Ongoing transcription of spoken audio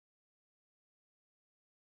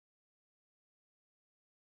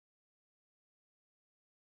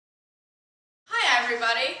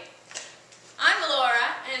everybody. I'm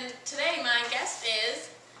Laura, and today my guest is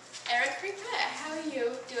Ripert. How are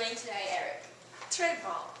you doing today, Eric? Très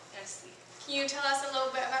bon, merci. Can you tell us a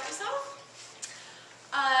little bit about yourself?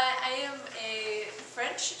 I am a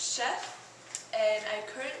French chef, and I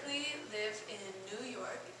currently live in New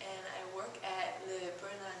York, and I work at Le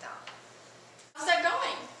Bernardin. How's that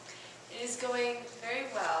going? It is going very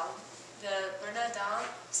well. The Bernardin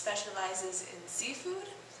specializes in seafood.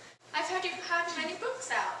 I've heard you have many books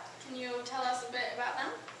out. Can you tell us a bit about them?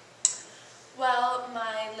 Well,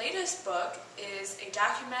 my latest book is a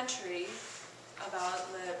documentary about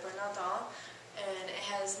Le Bernardin, and it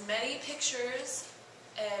has many pictures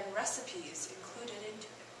and recipes included into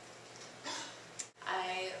it.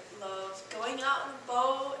 I love going out on a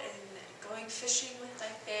boat and going fishing with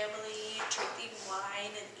my family, drinking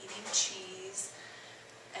wine and eating cheese,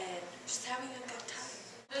 and just having a good time.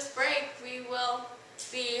 This break we will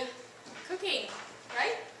be cooking,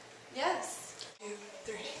 right? Yes. 2,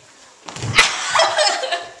 3.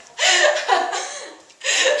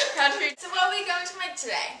 So what are we going to make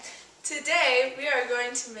today? Today we are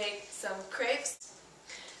going to make some crepes.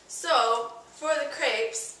 So for the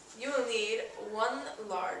crepes you will need 1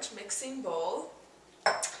 large mixing bowl,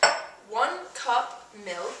 1 cup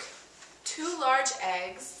milk, 2 large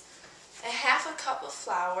eggs, a half a cup of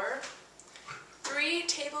flour, 3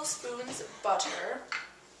 tablespoons butter,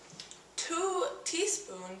 2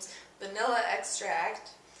 teaspoons vanilla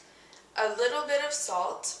extract, a little bit of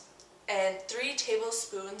salt, and 3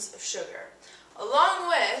 tablespoons of sugar, along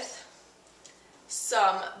with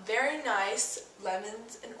some very nice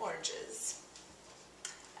lemons and oranges.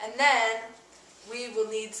 And then we will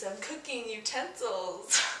need some cooking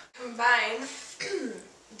utensils. Combine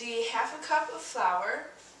the half a cup of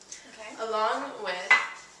flour along with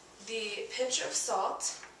the pinch of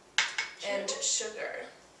salt and sugar.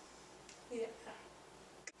 Yeah.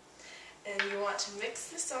 And you want to mix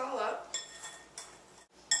this all up.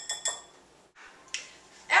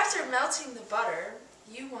 After melting the butter,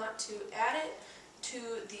 you want to add it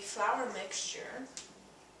to the flour mixture.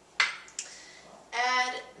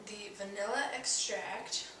 Add the vanilla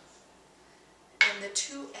extract and the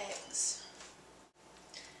 2 eggs.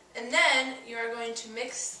 And then you are going to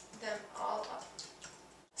mix them all up.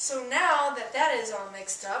 So now that that is all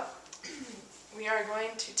mixed up, we are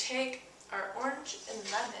going to take our orange and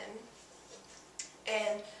lemon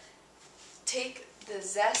and take the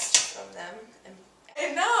zest from them.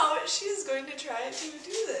 And now she's going to try to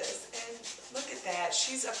do this. And look at that,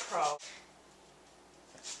 she's a pro.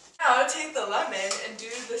 Now take the lemon and do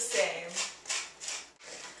the same.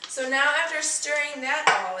 So now after stirring that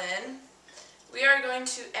all in, we are going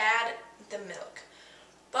to add the milk.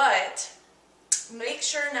 But make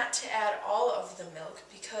sure not to add all of the milk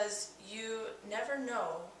because you never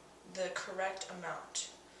know the correct amount.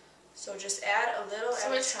 So just add a little at a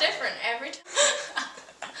time. So it's different every time.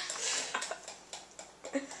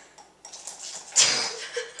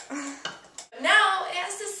 Now it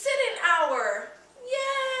has to sit an hour.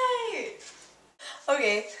 Yay!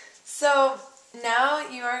 Okay, so now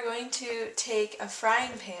you are going to take a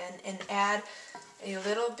frying pan and add a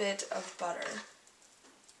little bit of butter.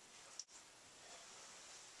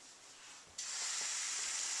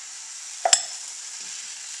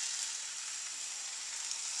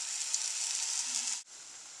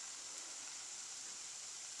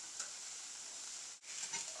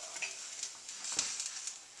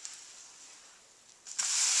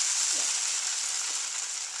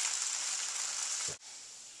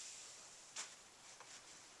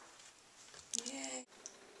 Yay.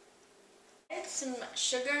 Add some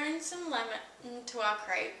sugar and some lemon to our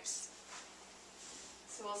crepes.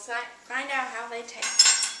 So we'll find out how they taste.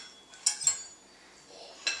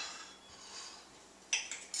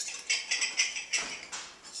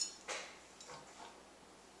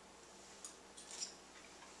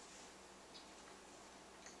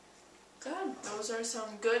 Good. Those are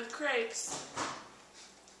some good crepes.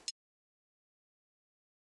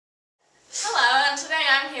 Hello, and today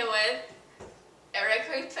I'm here with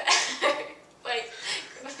Ripert. Wait.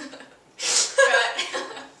 Right.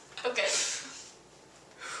 Okay.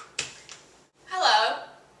 Hello.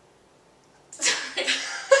 Sorry.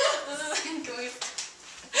 This is going.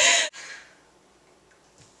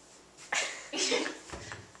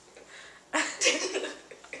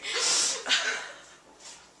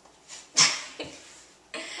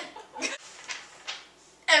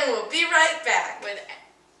 And we'll be right back With.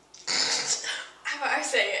 How about I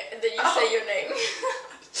say it and then you Oh. say your name?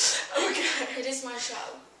 Okay. It is my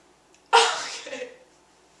show. Okay.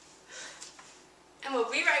 And we'll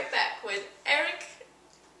be right back with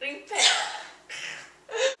Ripert.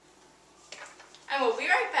 And we'll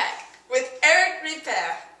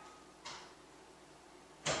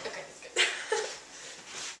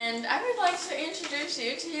And I would like to introduce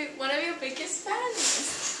you to one of your biggest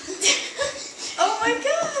fans. Oh my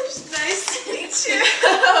gosh, nice to meet you.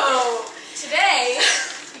 Today,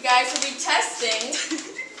 you guys will be testing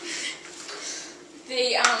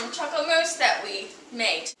the chocolate mousse that we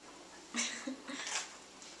made.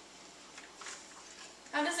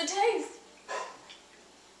 How does it taste?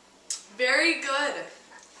 Very good.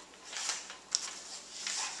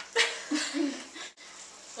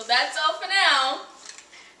 Well, that's all for now.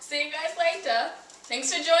 See you guys later.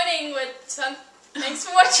 Thanks for joining thanks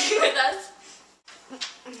for watching with us.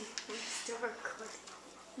 Still recording.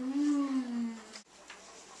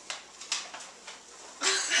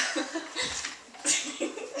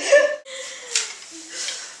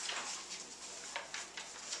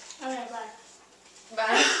 Okay, bye.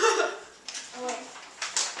 Bye. Oh, wait.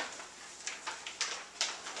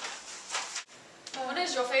 What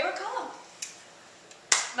is your favorite color?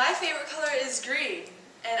 My favorite color is green,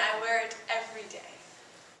 and I wear it every day.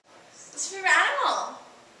 What's your favorite animal?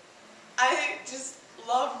 I just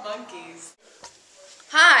love monkeys.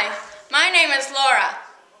 Hi, my name is Laura.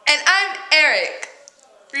 And I'm Eric.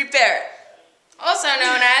 Ripert. Also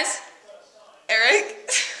known as... Eric?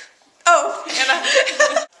 Oh, Anna.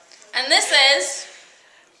 And this is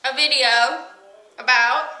a video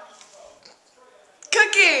about...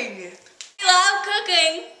 Cooking. I love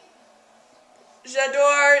cooking.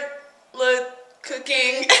 J'adore le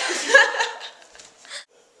cooking. Is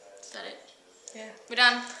that it? Yeah. We're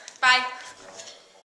done. Bye.